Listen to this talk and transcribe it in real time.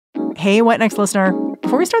Hey, What Next listener.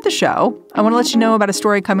 Before we start the show, I want to let you know about a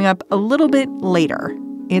story coming up a little bit later.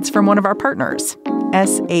 It's from one of our partners,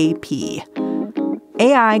 SAP.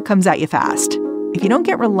 AI comes at you fast. If you don't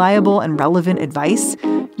get reliable and relevant advice,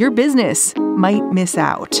 your business might miss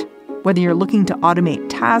out. Whether you're looking to automate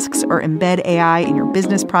tasks or embed AI in your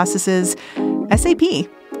business processes, SAP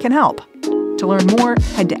can help. To learn more,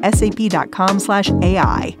 head to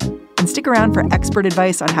sap.com/AI and stick around for expert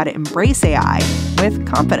advice on how to embrace AI with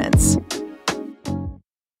confidence.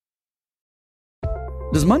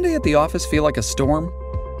 Does Monday at the office feel like a storm?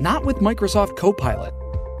 Not with Microsoft Copilot.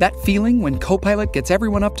 That feeling when Copilot gets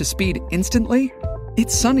everyone up to speed instantly?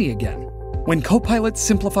 It's sunny again. When Copilot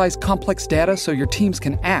simplifies complex data so your teams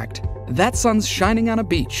can act, that sun's shining on a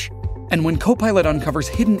beach. And when Copilot uncovers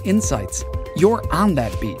hidden insights, you're on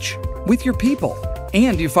that beach with your people,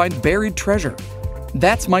 and you find buried treasure.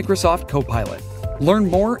 That's Microsoft Copilot. Learn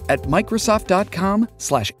more at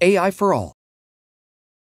Microsoft.com/AI for all.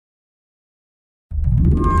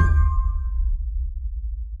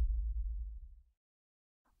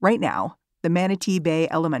 Right now, the Manatee Bay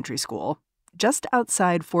Elementary School, just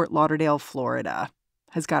outside Fort Lauderdale, Florida,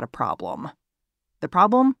 has got a problem. The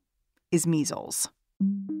problem is measles.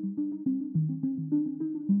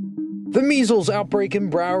 The measles outbreak in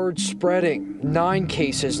Broward spreading. 9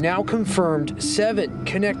 cases now confirmed, 7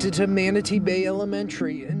 connected to Manatee Bay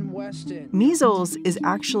Elementary in Weston. Measles is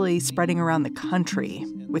actually spreading around the country,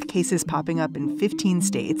 with cases popping up in 15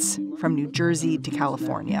 states, from New Jersey to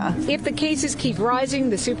California. If the cases keep rising,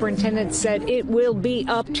 the superintendent said it will be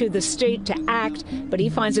up to the state to act, but he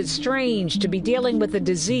finds it strange to be dealing with a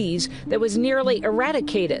disease that was nearly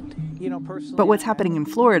eradicated. But what's happening in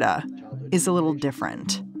Florida is a little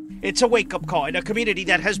different. It's a wake-up call in a community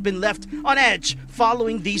that has been left on edge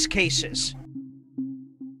following these cases.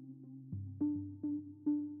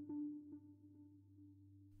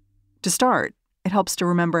 To start, it helps to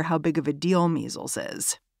remember how big of a deal measles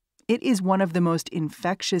is. It is one of the most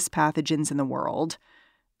infectious pathogens in the world.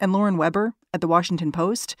 And Lauren Weber at The Washington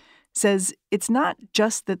Post says it's not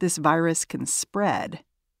just that this virus can spread.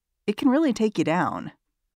 It can really take you down.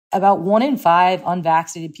 About 1 in 5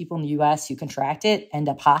 unvaccinated people in the U.S. who contract it end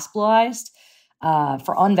up hospitalized.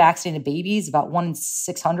 For unvaccinated babies, about 1 in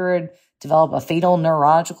 600 develop a fatal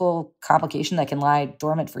neurological complication that can lie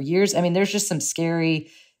dormant for years. I mean, there's just some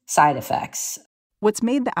scary side effects. What's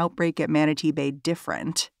made the outbreak at Manatee Bay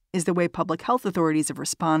different is the way public health authorities have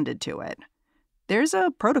responded to it. There's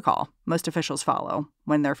a protocol most officials follow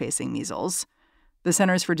when they're facing measles. The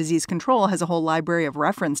Centers for Disease Control has a whole library of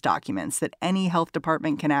reference documents that any health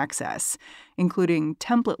department can access, including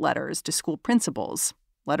template letters to school principals,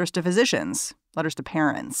 letters to physicians, letters to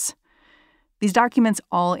parents. These documents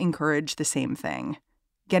all encourage the same thing,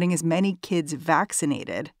 getting as many kids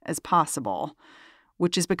vaccinated as possible,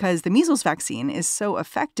 which is because the measles vaccine is so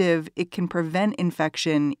effective it can prevent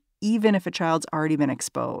infection even if a child's already been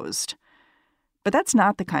exposed. But that's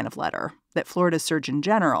not the kind of letter that Florida's Surgeon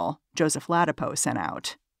General, Joseph Ladapo, sent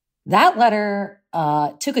out. That letter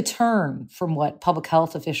took a turn from what public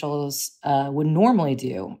health officials would normally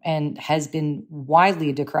do and has been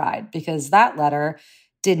widely decried because that letter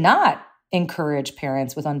did not encourage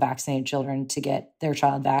parents with unvaccinated children to get their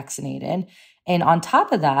child vaccinated. And on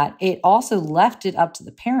top of that, it also left it up to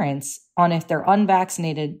the parents on if their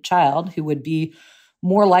unvaccinated child, who would be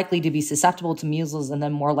more likely to be susceptible to measles and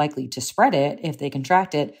then more likely to spread it if they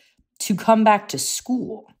contract it, to come back to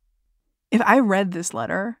school. If I read this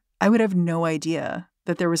letter, I would have no idea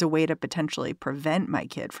that there was a way to potentially prevent my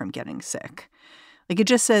kid from getting sick. Like, it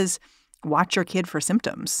just says, watch your kid for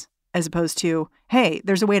symptoms, as opposed to, hey,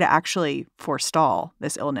 there's a way to actually forestall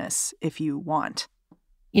this illness if you want.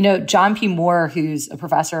 You know, John P. Moore, who's a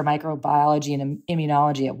professor of microbiology and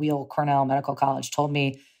immunology at Weill Cornell Medical College, told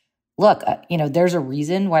me, look, there's a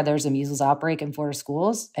reason why there's a measles outbreak in Florida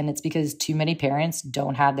schools, and it's because too many parents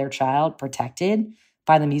don't have their child protected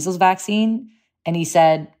by the measles vaccine. And he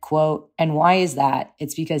said, quote, and why is that?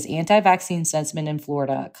 It's because anti-vaccine sentiment in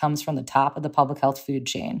Florida comes from the top of the public health food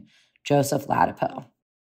chain, Joseph Ladapo.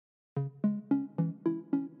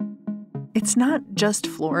 It's not just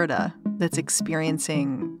Florida that's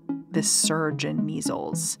experiencing this surge in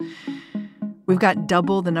measles. We've got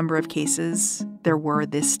double the number of cases there were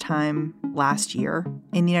this time last year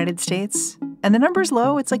in the United States. And the number's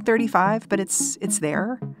low. It's like 35, but it's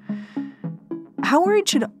there. How worried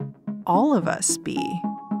should all of us be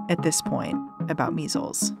at this point about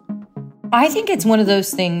measles? I think it's one of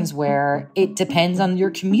those things where it depends on your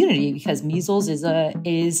community because measles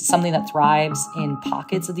is something that thrives in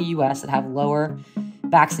pockets of the U.S. that have lower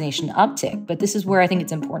vaccination uptick. But this is where I think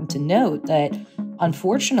it's important to note that,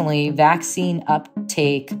 unfortunately, vaccine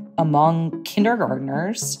uptake among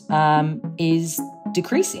kindergartners is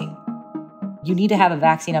decreasing. You need to have a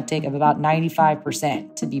vaccine uptake of about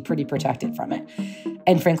 95% to be pretty protected from it.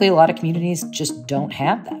 And frankly, a lot of communities just don't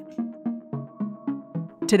have that.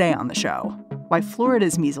 Today on the show, why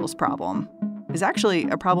Florida's measles problem is actually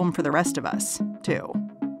a problem for the rest of us, too.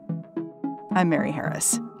 I'm Mary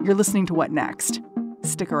Harris. You're listening to What Next?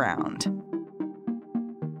 Stick around.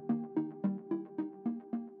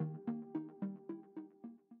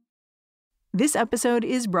 This episode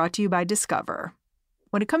is brought to you by Discover.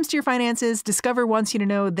 When it comes to your finances, Discover wants you to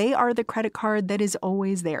know they are the credit card that is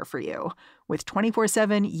always there for you. With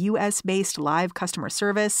 24/7 U.S.-based live customer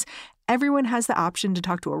service, everyone has the option to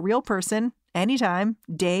talk to a real person anytime,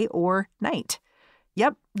 day or night.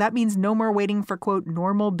 Yep, that means no more waiting for, quote,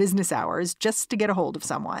 normal business hours just to get a hold of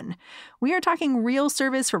someone. We are talking real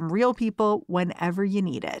service from real people whenever you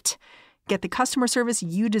need it. Get the customer service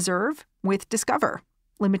you deserve with Discover.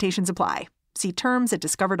 Limitations apply. See terms at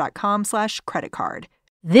discover.com/creditcard.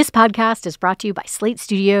 This podcast is brought to you by Slate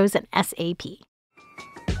Studios and SAP.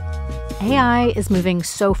 AI is moving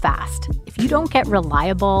so fast. If you don't get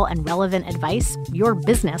reliable and relevant advice, your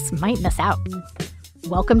business might miss out.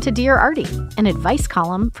 Welcome to Dear Artie, an advice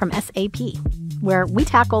column from SAP, where we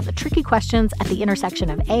tackle the tricky questions at the intersection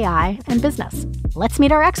of AI and business. Let's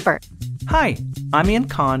meet our expert. Hi, I'm Ian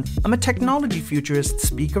Khan. I'm a technology futurist,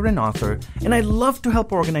 speaker, and author, and I love to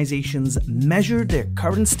help organizations measure their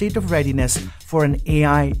current state of readiness for an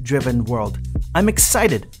AI-driven world. I'm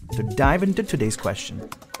excited to dive into today's question.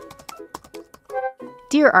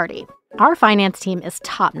 Dear Artie, our finance team is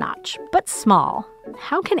top-notch, but small.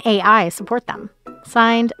 How can AI support them?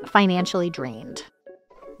 Signed, Financially Drained.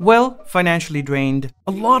 Well, financially drained,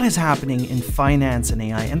 a lot is happening in finance and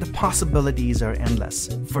AI, and the possibilities are endless.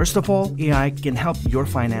 First of all, AI can help your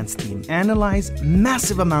finance team analyze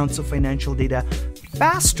massive amounts of financial data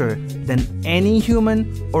faster than any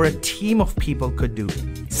human or a team of people could do.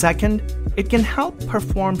 Second, it can help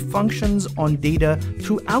perform functions on data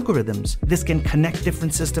through algorithms. This can connect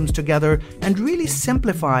different systems together and really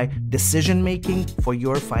simplify decision-making for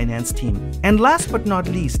your finance team. And last but not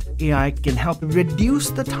least, AI can help reduce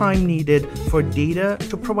the time needed for data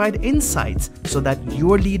to provide insights so that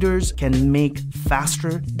your leaders can make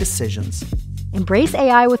faster decisions. Embrace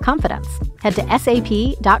AI with confidence. Head to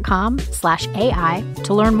sap.com/AI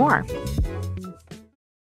to learn more.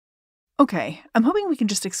 Okay, I'm hoping we can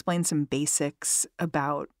just explain some basics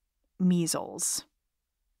about measles.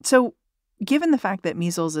 So, given the fact that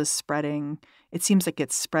measles is spreading, it seems like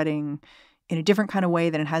it's spreading in a different kind of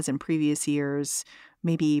way than it has in previous years,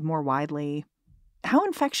 maybe more widely. How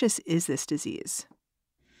infectious is this disease?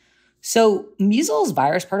 So measles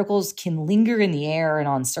virus particles can linger in the air and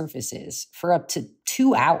on surfaces for up to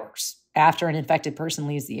 2 hours after an infected person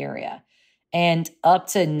leaves the area. And up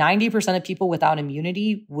to 90% of people without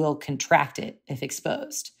immunity will contract it if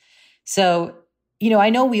exposed. So, I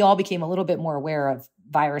know we all became a little bit more aware of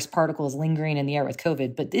virus particles lingering in the air with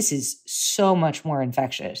COVID, but this is so much more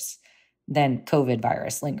infectious than COVID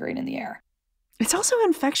virus lingering in the air. It's also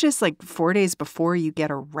infectious like 4 days before you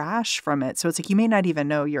get a rash from it. So it's like you may not even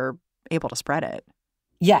know you're able to spread it.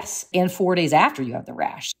 Yes, and 4 days after you have the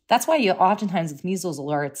rash. That's why you oftentimes with measles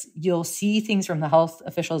alerts, you'll see things from the health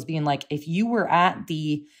officials being like, if you were at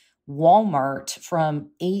the Walmart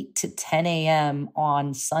from 8 to 10 a.m.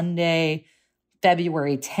 on Sunday,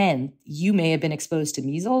 February 10th, you may have been exposed to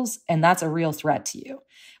measles, and that's a real threat to you.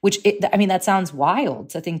 That sounds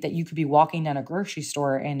wild to think that you could be walking down a grocery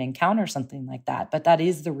store and encounter something like that, but that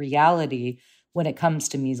is the reality when it comes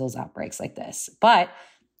to measles outbreaks like this. But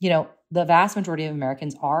the vast majority of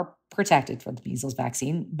Americans are protected from the measles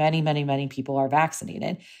vaccine. Many, many, many people are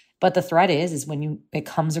vaccinated. But the threat is when it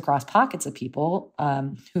comes across pockets of people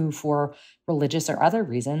who, for religious or other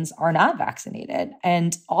reasons, are not vaccinated.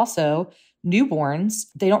 And also, newborns,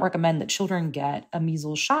 they don't recommend that children get a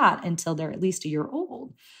measles shot until they're at least a year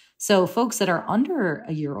old. So folks that are under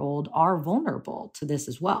a year old are vulnerable to this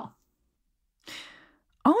as well.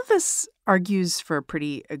 All of this argues for a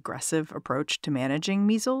pretty aggressive approach to managing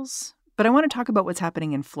measles, but I want to talk about what's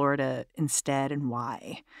happening in Florida instead and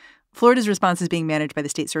why. Florida's response is being managed by the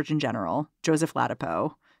state surgeon general, Joseph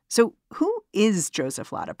Ladapo. So who is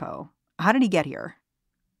Joseph Ladapo? How did he get here?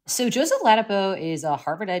 So Joseph Ladapo is a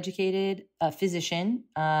Harvard-educated physician.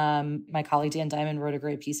 My colleague Dan Diamond wrote a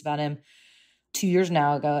great piece about him 2 years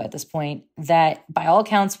now ago at this point, that by all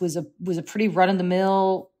accounts was a pretty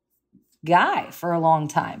run-of-the-mill guy for a long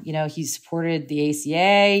time. He supported the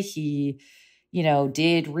ACA. He,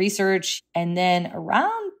 did research. And then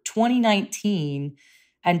around 2019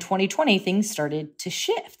 and 2020, things started to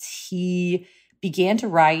shift. He began to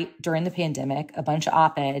write during the pandemic a bunch of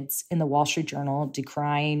op-eds in the Wall Street Journal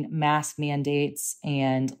decrying mask mandates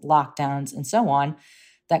and lockdowns and so on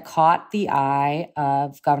that caught the eye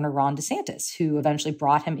of Governor Ron DeSantis, who eventually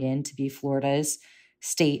brought him in to be Florida's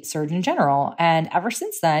state surgeon general. And ever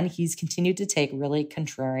since then, he's continued to take really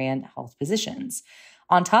contrarian health positions.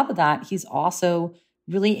 On top of that, he's also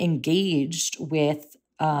really engaged with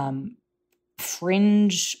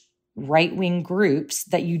fringe right-wing groups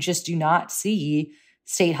that you just do not see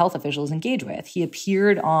state health officials engage with. He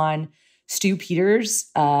appeared on Stu Peters'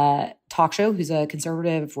 talk show, who's a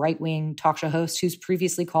conservative right-wing talk show host who's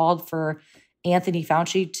previously called for Anthony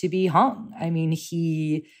Fauci to be hung. I mean,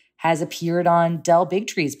 he has appeared on Del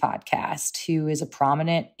Bigtree's podcast, who is a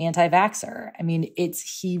prominent anti-vaxxer. I mean,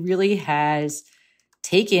 he really has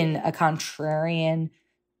taken a contrarian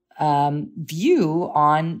view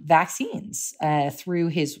on vaccines through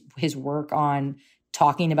his work on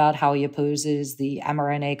talking about how he opposes the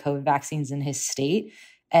mRNA COVID vaccines in his state,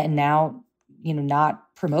 and now,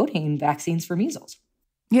 not promoting vaccines for measles.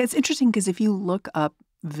 Yeah, it's interesting because if you look up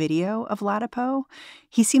video of Ladapo,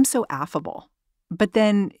 he seems so affable. But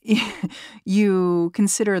then you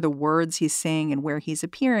consider the words he's saying and where he's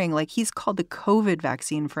appearing, like he's called the COVID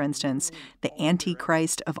vaccine, for instance, the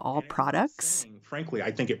Antichrist of all products. Frankly,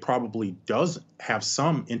 I think it probably does have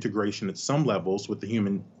some integration at some levels with the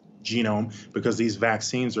human genome, because these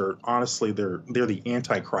vaccines are honestly, they're the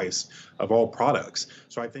Antichrist of all products.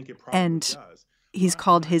 So I think it probably does. He's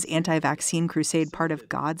called his anti-vaccine crusade part of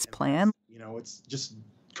God's plan. It's just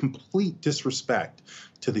complete disrespect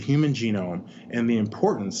to the human genome and the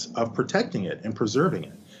importance of protecting it and preserving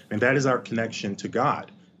it. And that is our connection to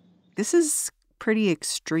God. This is pretty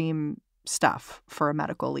extreme stuff for a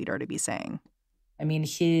medical leader to be saying. I mean,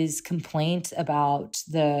 his complaint about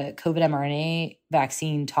the COVID mRNA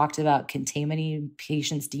vaccine talked about contaminating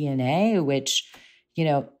patients' DNA, which,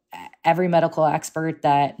 every medical expert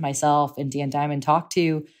that myself and Dan Diamond talked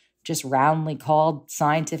to just roundly called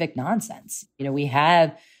scientific nonsense. We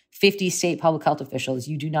have 50 state public health officials.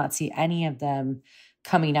 You do not see any of them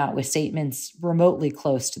coming out with statements remotely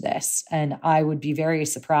close to this. And I would be very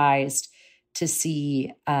surprised to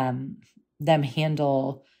see them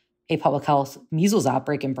handle a public health measles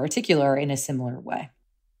outbreak in particular in a similar way.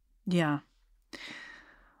 Yeah.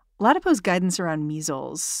 Ladapo's guidance around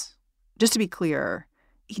measles, just to be clear,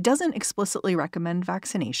 he doesn't explicitly recommend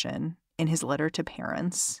vaccination in his letter to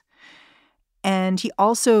parents. And he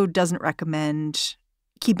also doesn't recommend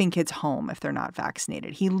keeping kids home if they're not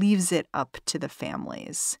vaccinated. He leaves it up to the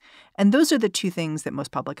families. And those are the two things that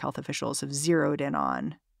most public health officials have zeroed in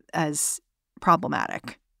on as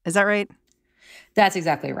problematic. Is that right? That's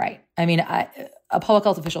exactly right. I mean, a public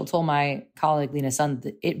health official told my colleague, Lena Sun,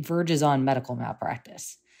 that it verges on medical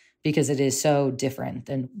malpractice because it is so different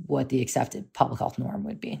than what the accepted public health norm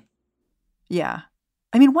would be. Yeah.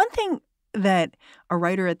 I mean, one thing that a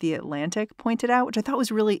writer at The Atlantic pointed out, which I thought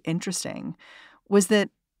was really interesting, was that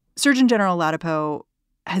Surgeon General Ladapo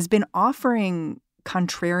has been offering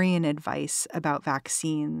contrarian advice about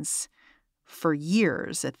vaccines for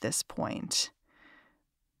years at this point.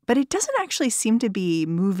 But it doesn't actually seem to be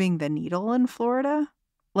moving the needle in Florida.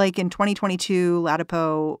 Like in 2022,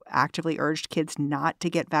 Ladapo actively urged kids not to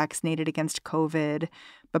get vaccinated against COVID.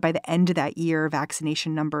 But by the end of that year,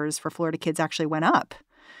 vaccination numbers for Florida kids actually went up.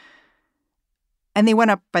 And they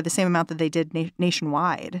went up by the same amount that they did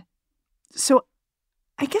nationwide. So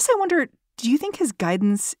I guess I wonder, do you think his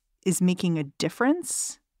guidance is making a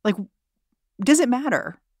difference? Like, does it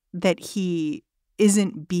matter that he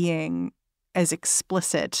isn't being as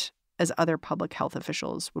explicit as other public health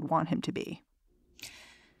officials would want him to be?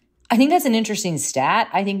 I think that's an interesting stat.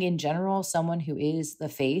 I think in general, someone who is the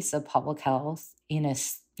face of public health in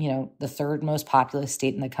the third most populous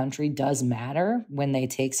state in the country does matter when they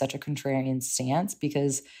take such a contrarian stance,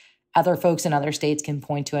 because other folks in other states can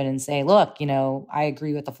point to it and say, look, I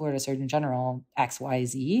agree with the Florida Surgeon General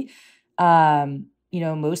XYZ.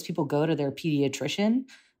 Most people go to their pediatrician.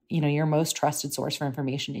 Your most trusted source for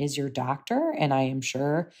information is your doctor. And I am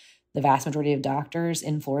sure the vast majority of doctors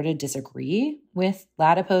in Florida disagree with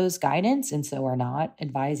Ladapo's guidance and so are not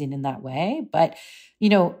advising in that way. But,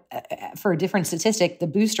 for a different statistic, the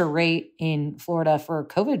booster rate in Florida for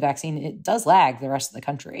COVID vaccine, it does lag the rest of the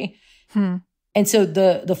country. And so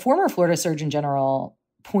the former Florida Surgeon General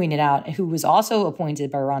pointed out, who was also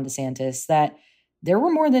appointed by Ron DeSantis, that there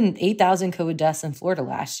were more than 8,000 COVID deaths in Florida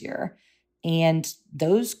last year. And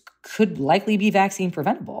those could likely be vaccine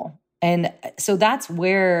preventable. And so that's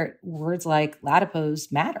where words like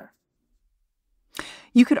Ladapo's matter.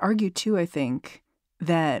 You could argue, too, I think,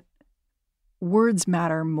 that words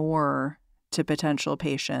matter more to potential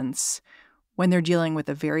patients when they're dealing with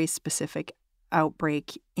a very specific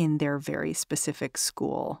outbreak in their very specific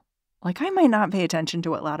school. Like, I might not pay attention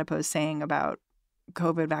to what Latipo's saying about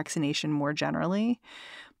COVID vaccination more generally,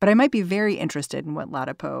 but I might be very interested in what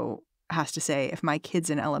Latipo has to say if my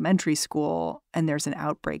kid's in elementary school and there's an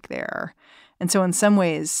outbreak there. And so in some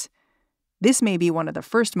ways, this may be one of the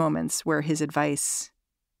first moments where his advice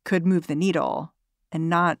could move the needle, and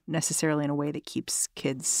not necessarily in a way that keeps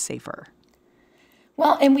kids safer.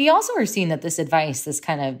 Well, and we also are seeing that this advice, this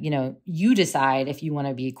kind of, you decide if you want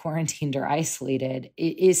to be quarantined or isolated,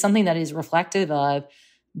 is something that is reflective of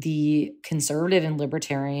the conservative and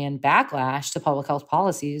libertarian backlash to public health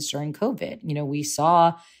policies during COVID. We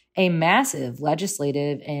saw a massive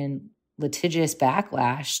legislative and litigious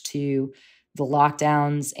backlash to the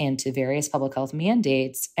lockdowns and to various public health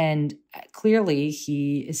mandates. And clearly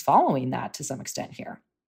he is following that to some extent here.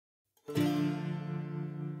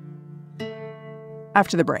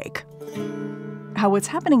 After the break, how what's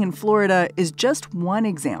happening in Florida is just one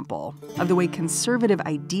example of the way conservative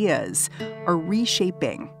ideas are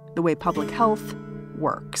reshaping the way public health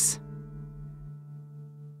works.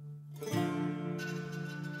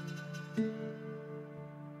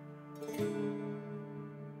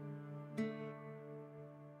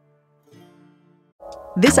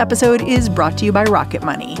 This episode is brought to you by Rocket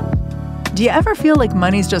Money. Do you ever feel like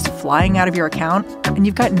money's just flying out of your account and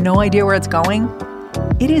you've got no idea where it's going?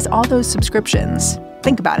 It is all those subscriptions.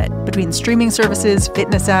 Think about it. Between streaming services,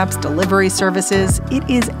 fitness apps, delivery services, it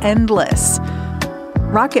is endless.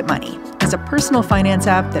 Rocket Money is a personal finance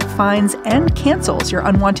app that finds and cancels your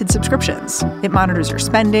unwanted subscriptions. It monitors your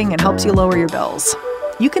spending and helps you lower your bills.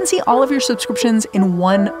 You can see all of your subscriptions in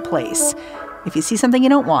one place. If you see something you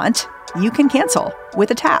don't want, you can cancel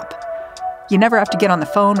with a tap. You never have to get on the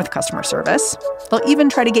phone with customer service. They'll even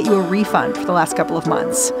try to get you a refund for the last couple of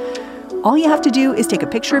months. All you have to do is take a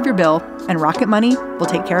picture of your bill, and Rocket Money will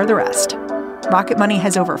take care of the rest. Rocket Money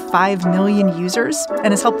has over 5 million users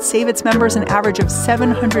and has helped save its members an average of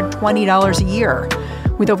 $720 a year,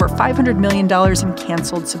 with over $500 million in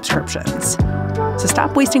canceled subscriptions. So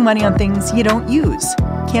stop wasting money on things you don't use.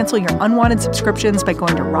 Cancel your unwanted subscriptions by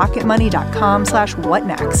going to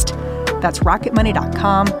rocketmoney.com/whatnext. That's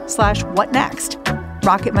rocketmoney.com/whatnext.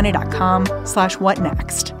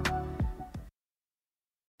 rocketmoney.com/whatnext.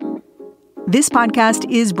 This podcast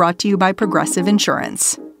is brought to you by Progressive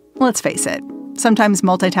Insurance. Let's face it, sometimes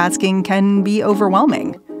multitasking can be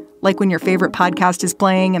overwhelming. Like when your favorite podcast is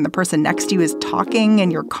playing and the person next to you is talking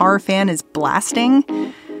and your car fan is blasting,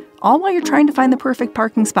 all while you're trying to find the perfect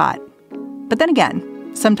parking spot. But then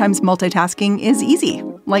again, sometimes multitasking is easy,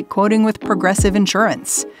 like quoting with Progressive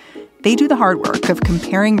Insurance. They do the hard work of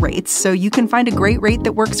comparing rates so you can find a great rate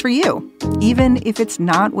that works for you, even if it's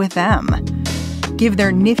not with them. Give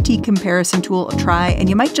their nifty comparison tool a try, and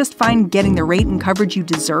you might just find getting the rate and coverage you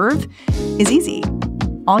deserve is easy.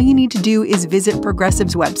 All you need to do is visit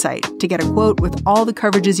Progressive's website to get a quote with all the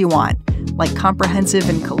coverages you want, like comprehensive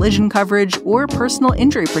and collision coverage or personal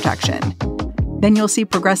injury protection. Then you'll see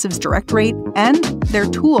Progressive's direct rate, and their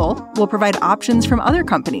tool will provide options from other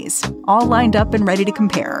companies, all lined up and ready to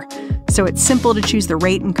compare. So it's simple to choose the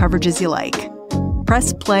rate and coverages you like.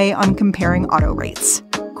 Press play on comparing auto rates.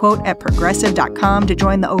 Quote at Progressive.com to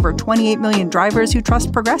join the over 28 million drivers who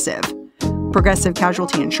trust Progressive. Progressive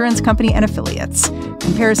Casualty Insurance Company and Affiliates.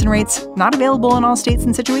 Comparison rates not available in all states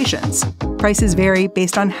and situations. Prices vary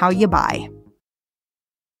based on how you buy.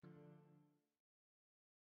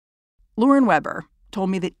 Lauren Weber told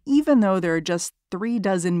me that even though there are just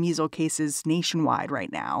 36 measles cases nationwide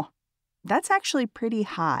right now, that's actually pretty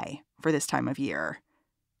high for this time of year.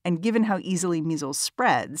 And given how easily measles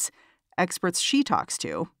spreads, experts she talks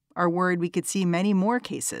to are worried we could see many more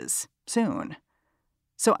cases soon.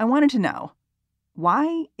 So I wanted to know,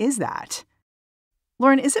 why is that?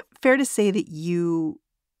 Lauren, is it fair to say that you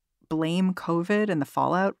blame COVID and the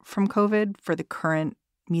fallout from COVID for the current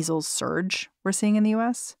measles surge we're seeing in the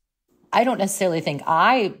U.S.? I don't necessarily think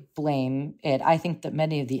I blame it. I think that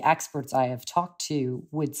many of the experts I have talked to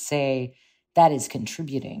would say that is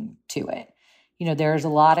contributing to it. There's a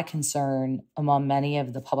lot of concern among many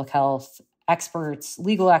of the public health experts,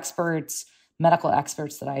 legal experts, medical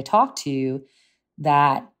experts that I talk to,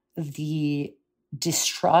 that the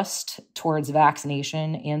distrust towards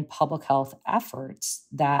vaccination and public health efforts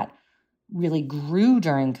that really grew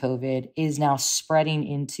during COVID is now spreading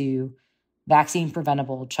into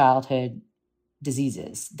vaccine-preventable childhood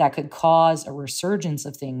diseases that could cause a resurgence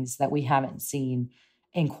of things that we haven't seen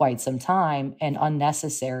in quite some time, and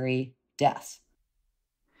unnecessary death.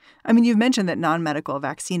 I mean, you've mentioned that non-medical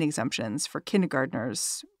vaccine exemptions for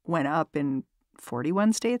kindergartners went up in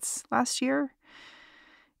 41 states last year.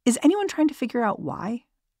 Is anyone trying to figure out why?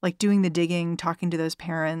 Like doing the digging, talking to those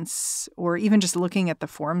parents, or even just looking at the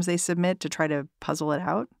forms they submit to try to puzzle it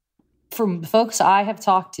out? From folks I have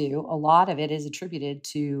talked to, a lot of it is attributed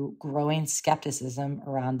to growing skepticism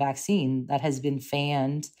around vaccine that has been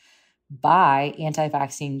fanned by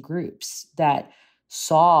anti-vaccine groups that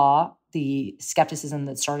saw the skepticism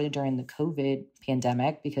that started during the COVID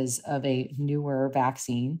pandemic because of a newer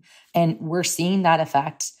vaccine. And we're seeing that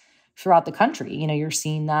effect throughout the country. You're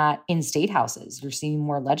seeing that in state houses. You're seeing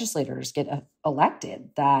more legislators get elected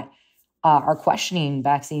that are questioning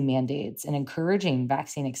vaccine mandates and encouraging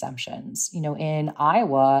vaccine exemptions. In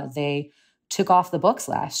Iowa, they took off the books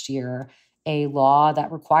last year a law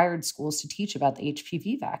that required schools to teach about the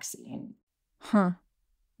HPV vaccine.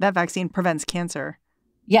 That vaccine prevents cancer.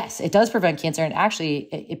 Yes, it does prevent cancer. And actually,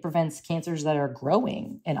 it prevents cancers that are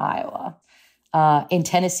growing in Iowa. In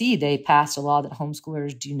Tennessee, they passed a law that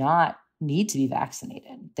homeschoolers do not need to be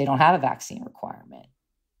vaccinated. They don't have a vaccine requirement.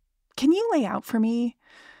 Can you lay out for me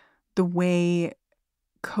the way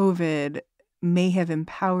COVID may have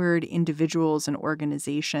empowered individuals and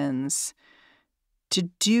organizations to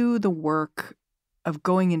do the work of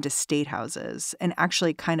going into state houses and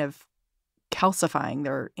actually kind of calcifying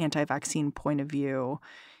their anti-vaccine point of view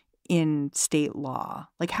in state law?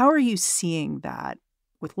 Like, how are you seeing that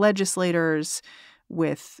with legislators,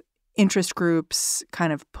 with interest groups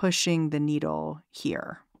kind of pushing the needle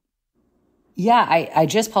here? Yeah, I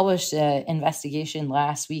just published an investigation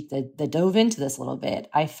last week that dove into this a little bit.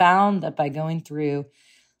 I found that by going through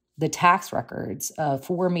the tax records of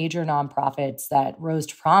 4 major nonprofits that rose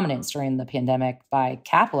to prominence during the pandemic by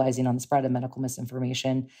capitalizing on the spread of medical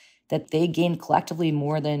misinformation, that they gained collectively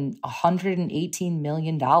more than $118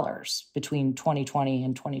 million between 2020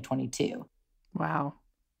 and 2022. Wow.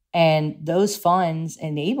 And those funds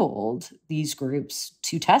enabled these groups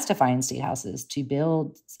to testify in state houses, to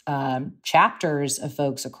build chapters of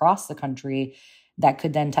folks across the country that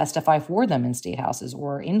could then testify for them in state houses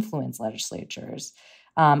or influence legislatures,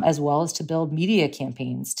 as well as to build media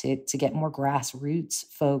campaigns to get more grassroots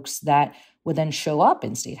folks that would then show up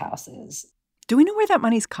in state houses. Do we know where that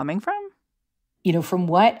money's coming from? From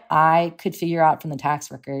what I could figure out from the tax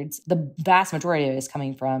records, the vast majority of it is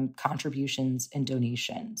coming from contributions and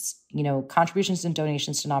donations. Contributions and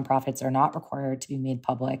donations to nonprofits are not required to be made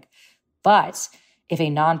public. But if a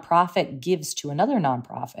nonprofit gives to another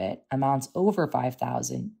nonprofit amounts over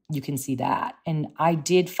 $5,000, you can see that. And I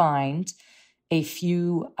did find a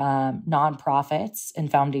few nonprofits and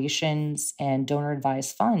foundations and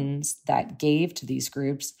donor-advised funds that gave to these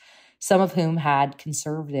groups, some of whom had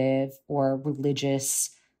conservative or religious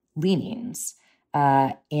leanings.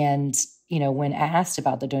 And when asked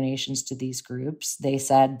about the donations to these groups, they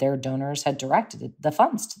said their donors had directed the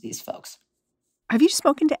funds to these folks. Have you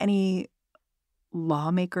spoken to any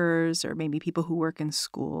lawmakers or maybe people who work in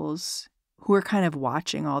schools who are kind of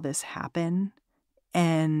watching all this happen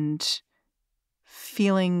and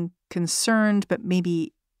feeling concerned, but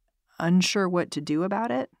maybe unsure what to do about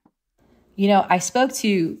it? I spoke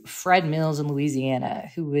to Fred Mills in Louisiana,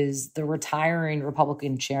 who is the retiring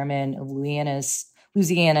Republican chairman of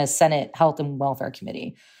Louisiana's Senate Health and Welfare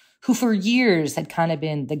Committee, who for years had kind of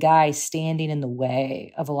been the guy standing in the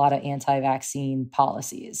way of a lot of anti-vaccine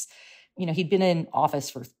policies. He'd been in office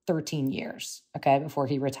for 13 years, before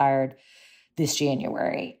he retired this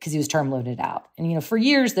January because he was term limited out. And, for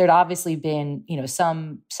years, there'd obviously been,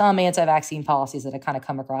 some anti-vaccine policies that had kind of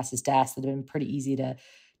come across his desk that had been pretty easy to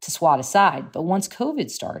swat aside. But once COVID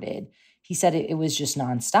started, he said it was just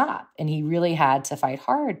nonstop. And he really had to fight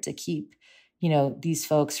hard to keep, these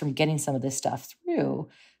folks from getting some of this stuff through.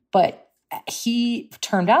 But he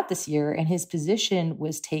turned out this year and his position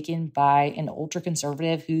was taken by an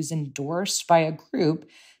ultra-conservative who's endorsed by a group,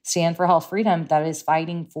 Stand for Health Freedom, that is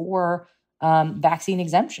fighting for vaccine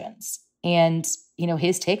exemptions. And,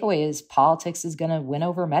 his takeaway is politics is going to win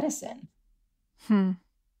over medicine. I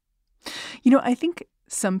think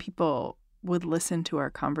some people would listen to our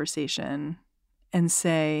conversation and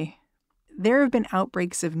say, there have been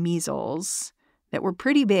outbreaks of measles that were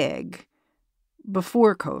pretty big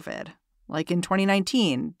before COVID. Like in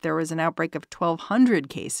 2019, there was an outbreak of 1,200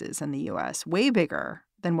 cases in the U.S., way bigger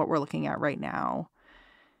than what we're looking at right now.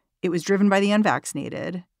 It was driven by the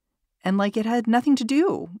unvaccinated, and it had nothing to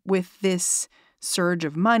do with this surge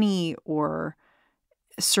of money or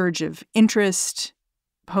surge of interest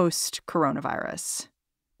post-coronavirus.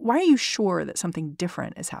 Why are you sure that something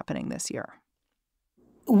different is happening this year?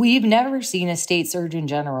 We've never seen a state surgeon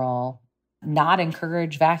general not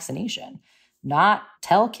encourage vaccination, not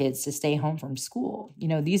tell kids to stay home from school.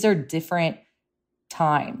 These are different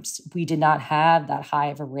times, we did not have that high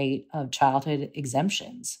of a rate of childhood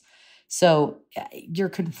exemptions. So you're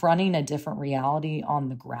confronting a different reality on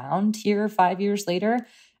the ground here 5 years later.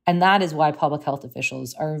 And that is why public health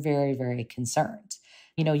officials are very, very concerned.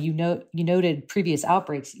 You noted previous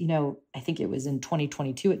outbreaks. I think it was in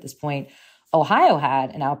 2022 at this point, Ohio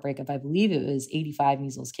had an outbreak of, I believe it was 85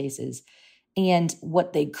 measles cases. And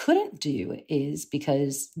what they couldn't do is,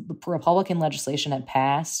 because the Republican legislation had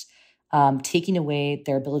passed, taking away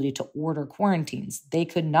their ability to order quarantines, they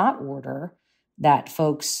could not order that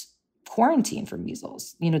folks quarantine for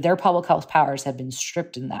measles. Their public health powers have been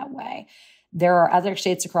stripped in that way. There are other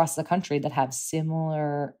states across the country that have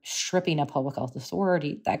similar stripping of public health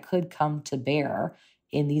authority that could come to bear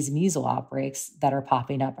in these measles outbreaks that are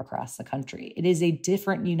popping up across the country. It is a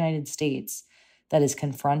different United States that is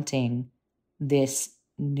confronting this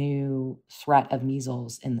new threat of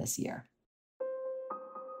measles in this year.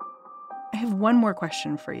 I have one more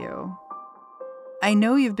question for you. I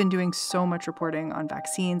know you've been doing so much reporting on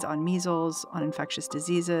vaccines, on measles, on infectious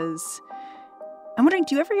diseases. I'm wondering,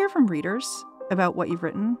 do you ever hear from readers about what you've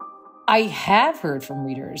written? I have heard from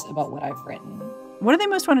readers about what I've written. What do they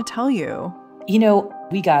most want to tell you?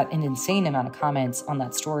 We got an insane amount of comments on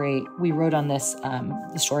that story. We wrote on this,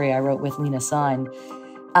 the story I wrote with Lena Sun.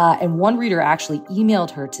 And one reader actually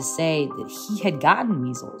emailed her to say that he had gotten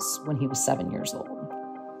measles when he was 7 years old.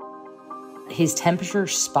 His temperature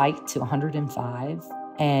spiked to 105,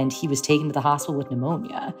 and he was taken to the hospital with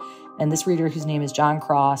pneumonia. And this reader, whose name is John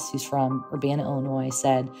Cross, who's from Urbana, Illinois,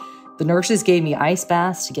 said, "The nurses gave me ice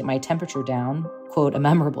baths to get my temperature down," quote, "a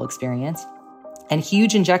memorable experience, and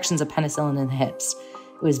huge injections of penicillin in the hips.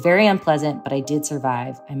 It was very unpleasant, but I did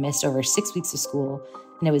survive. I missed over 6 weeks of school,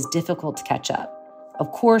 and it was difficult to catch up.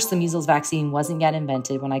 Of course, the measles vaccine wasn't yet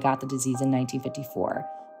invented when I got the disease in 1954.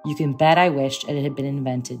 You can bet I wished it had been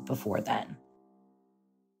invented before then."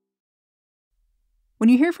 When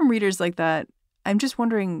you hear from readers like that, I'm just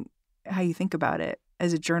wondering how you think about it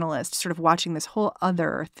as a journalist, sort of watching this whole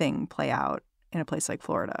other thing play out in a place like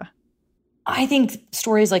Florida. I think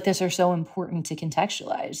stories like this are so important to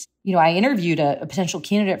contextualize. I interviewed a potential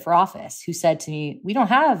candidate for office who said to me, "We don't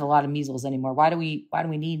have a lot of measles anymore. Why do we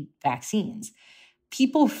need vaccines?"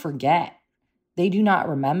 People forget. They do not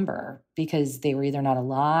remember because they were either not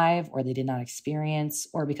alive or they did not experience,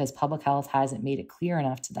 or because public health hasn't made it clear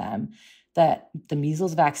enough to them that the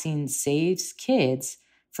measles vaccine saves kids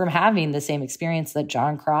from having the same experience that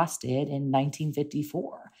John Cross did in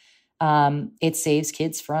 1954. It saves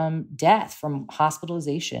kids from death, from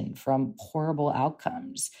hospitalization, from horrible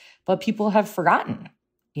outcomes. But people have forgotten.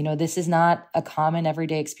 This is not a common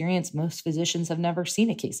everyday experience. Most physicians have never seen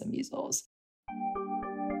a case of measles.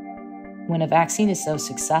 When a vaccine is so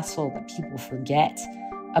successful that people forget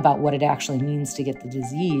about what it actually means to get the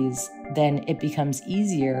disease, then it becomes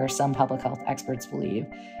easier, some public health experts believe,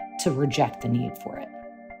 to reject the need for it.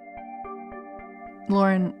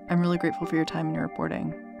 Lauren, I'm really grateful for your time and your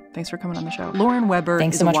reporting. Thanks for coming on the show. Lauren Weber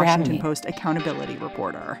is a Washington Post accountability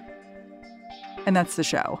reporter. And that's the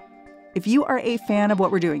show. If you are a fan of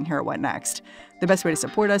what we're doing here at What Next, the best way to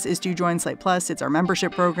support us is to join Slate Plus. It's our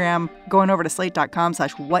membership program. Go on over to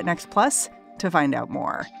slate.com/whatnextplus to find out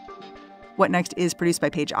more. What Next is produced by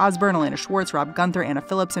Paige Osborne, Elena Schwartz, Rob Gunther, Anna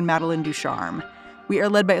Phillips, and Madeline Ducharme. We are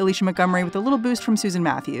led by Alicia Montgomery with a little boost from Susan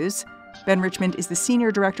Matthews. Ben Richmond is the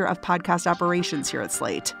Senior Director of Podcast Operations here at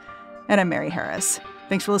Slate. And I'm Mary Harris.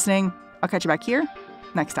 Thanks for listening. I'll catch you back here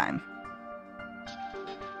next time.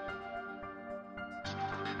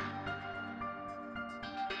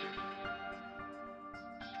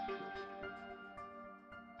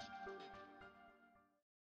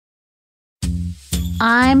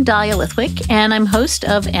 I'm Dahlia Lithwick, and I'm host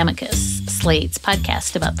of Amicus, Slate's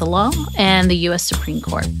podcast about the law and the U.S. Supreme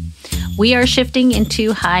Court. We are shifting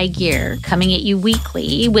into high gear, coming at you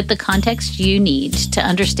weekly with the context you need to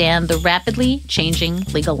understand the rapidly changing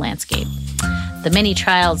legal landscape. The many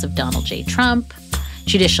trials of Donald J. Trump,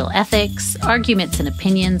 judicial ethics, arguments and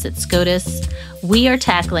opinions at SCOTUS. We are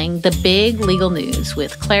tackling the big legal news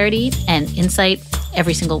with clarity and insight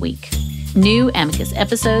every single week. New Amicus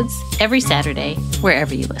episodes every Saturday,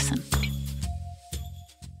 wherever you listen.